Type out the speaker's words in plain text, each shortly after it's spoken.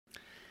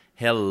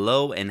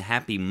Hello and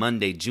happy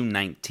Monday, June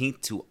 19th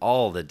to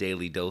all the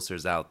Daily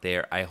Dosers out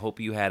there. I hope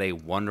you had a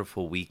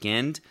wonderful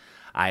weekend.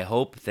 I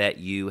hope that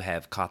you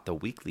have caught the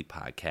weekly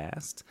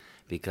podcast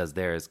because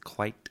there is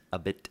quite a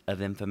bit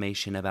of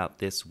information about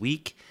this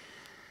week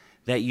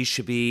that you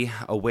should be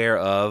aware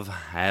of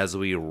as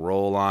we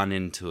roll on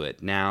into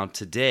it. Now,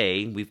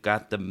 today we've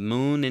got the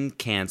moon in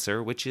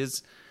Cancer, which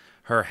is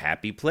her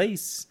happy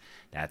place.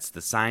 That's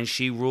the sign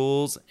she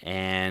rules,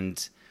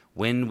 and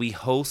when we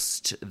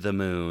host the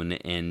moon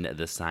in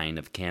the sign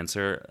of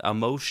Cancer,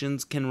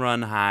 emotions can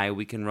run high.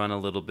 We can run a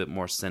little bit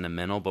more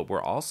sentimental, but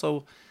we're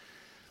also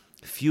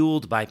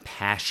fueled by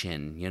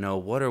passion. You know,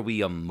 what are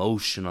we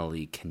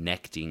emotionally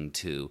connecting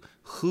to?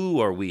 Who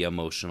are we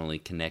emotionally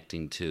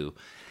connecting to?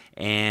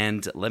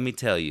 And let me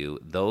tell you,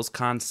 those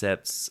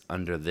concepts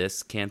under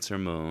this Cancer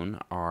moon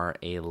are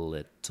a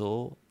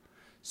little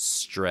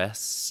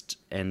stressed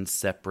and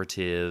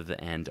separative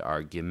and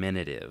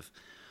argumentative.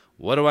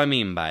 What do I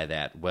mean by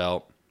that?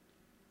 Well,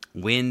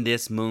 when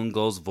this moon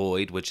goes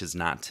void, which is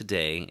not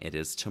today, it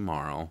is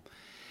tomorrow,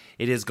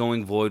 it is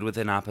going void with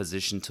an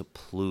opposition to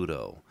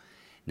Pluto.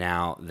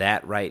 Now,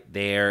 that right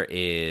there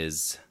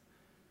is,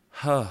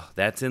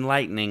 that's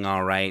enlightening,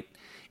 all right.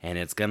 And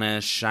it's going to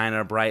shine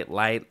a bright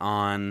light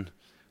on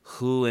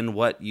who and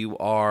what you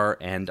are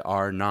and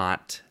are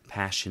not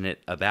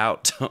passionate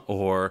about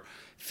or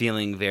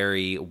feeling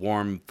very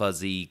warm,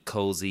 fuzzy,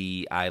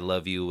 cozy, I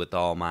love you with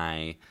all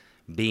my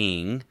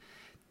being.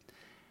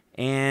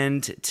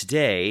 And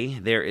today,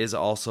 there is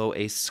also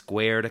a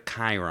square to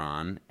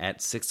Chiron at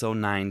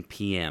 6:09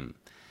 p.m.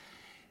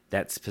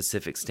 That's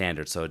Pacific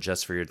Standard, so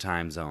just for your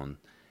time zone.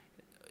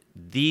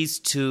 These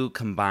two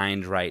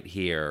combined right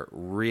here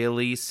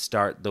really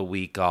start the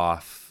week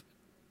off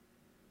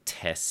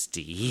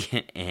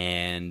testy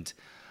and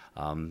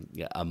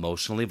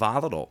emotionally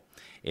volatile.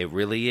 It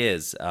really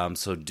is.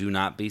 So do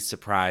not be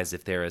surprised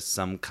if there is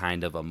some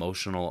kind of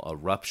emotional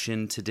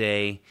eruption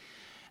today.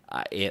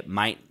 It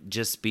might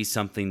just be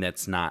something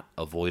that's not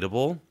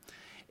avoidable.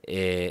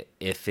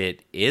 If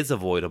it is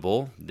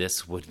avoidable,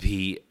 this would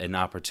be an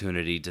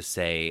opportunity to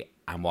say,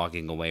 I'm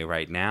walking away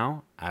right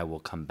now. I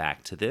will come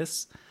back to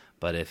this.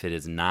 But if it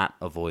is not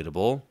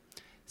avoidable,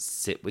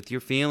 sit with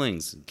your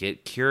feelings.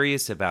 Get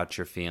curious about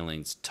your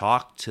feelings.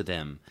 Talk to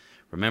them.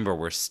 Remember,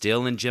 we're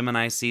still in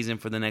Gemini season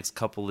for the next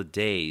couple of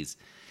days.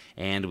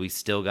 And we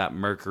still got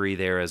Mercury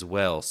there as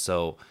well.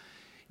 So,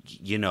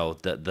 you know,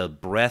 the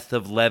breath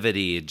of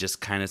levity,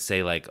 just kind of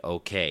say like,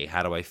 okay,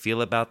 how do I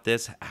feel about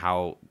this?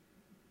 How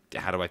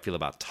do I feel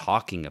about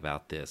talking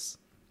about this?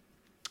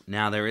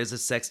 Now, there is a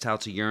sextile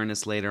to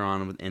Uranus later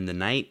on in the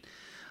night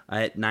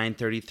at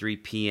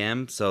 9:33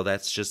 p.m. So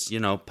that's just,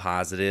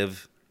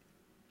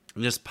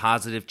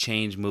 positive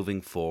change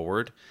moving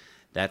forward.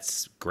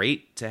 That's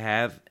great to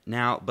have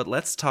now. But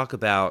let's talk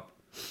about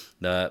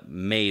the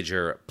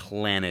major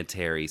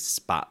planetary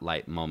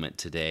spotlight moment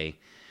today,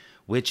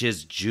 which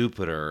is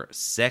Jupiter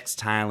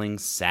sextiling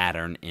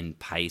Saturn in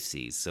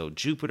Pisces. So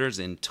Jupiter's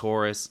in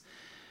Taurus,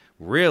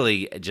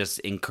 really just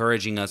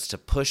encouraging us to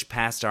push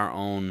past our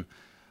own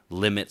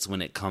limits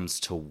when it comes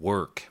to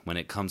work, when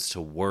it comes to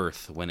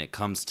worth, when it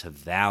comes to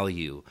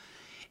value.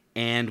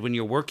 And when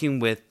you're working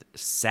with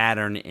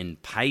Saturn in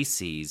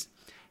Pisces,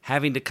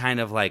 having to kind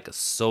of like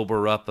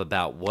sober up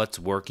about what's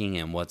working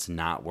and what's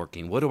not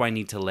working. What do I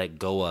need to let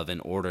go of in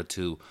order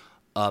to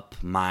up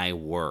my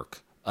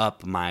work,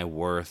 up my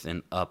worth,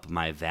 and up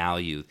my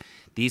value?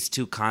 These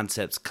two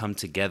concepts come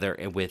together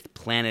with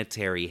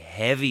planetary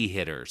heavy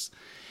hitters.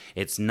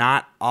 It's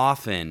not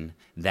often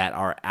that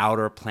our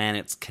outer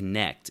planets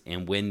connect,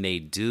 and when they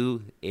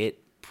do, it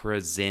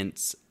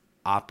presents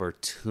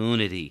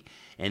opportunity.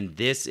 And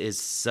this is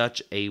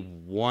such a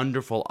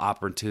wonderful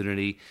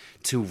opportunity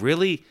to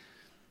really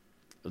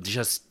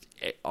just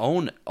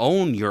own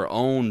your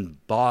own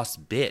boss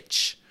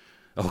bitch.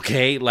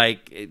 Okay,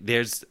 like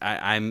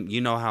I'm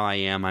you know how I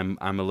am.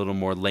 I'm a little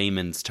more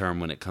layman's term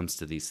when it comes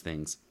to these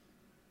things.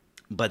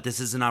 But this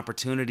is an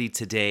opportunity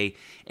today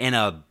in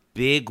a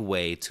big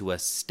way to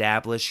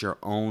establish your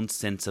own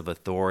sense of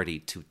authority,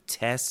 to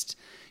test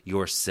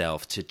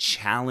yourself, to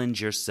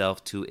challenge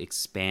yourself, to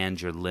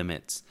expand your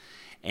limits,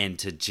 and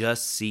to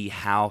just see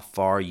how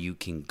far you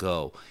can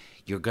go.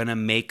 You're going to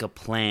make a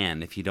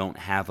plan if you don't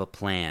have a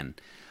plan.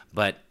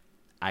 But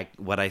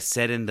what I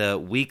said in the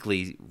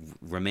weekly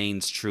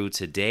remains true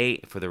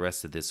today for the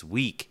rest of this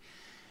week,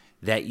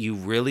 that you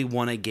really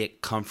want to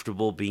get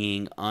comfortable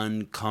being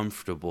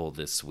uncomfortable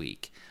this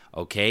week.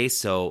 Okay,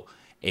 so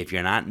if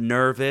you're not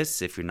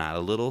nervous, if you're not a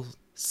little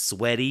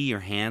sweaty, your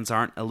hands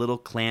aren't a little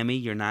clammy,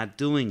 you're not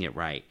doing it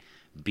right.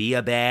 Be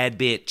a bad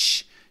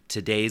bitch.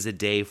 Today's a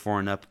day for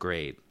an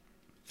upgrade.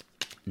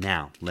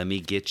 Now, let me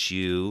get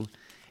you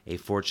a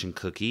fortune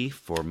cookie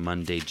for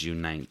Monday,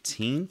 June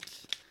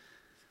 19th.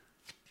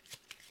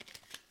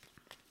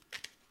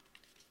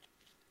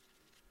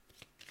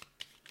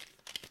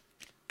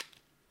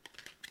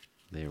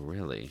 They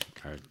really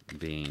are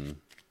being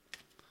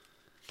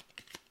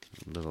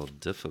a little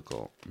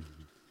difficult.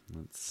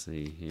 Let's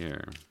see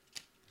here.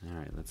 All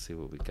right, let's see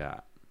what we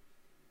got.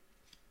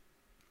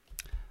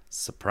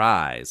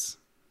 Surprise.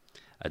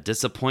 A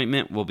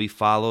disappointment will be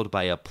followed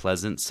by a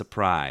pleasant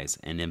surprise.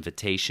 An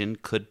invitation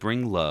could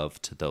bring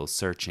love to those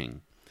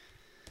searching.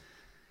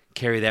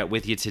 Carry that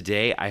with you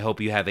today. I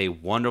hope you have a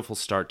wonderful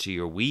start to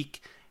your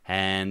week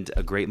and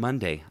a great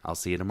Monday. I'll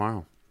see you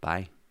tomorrow.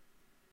 Bye.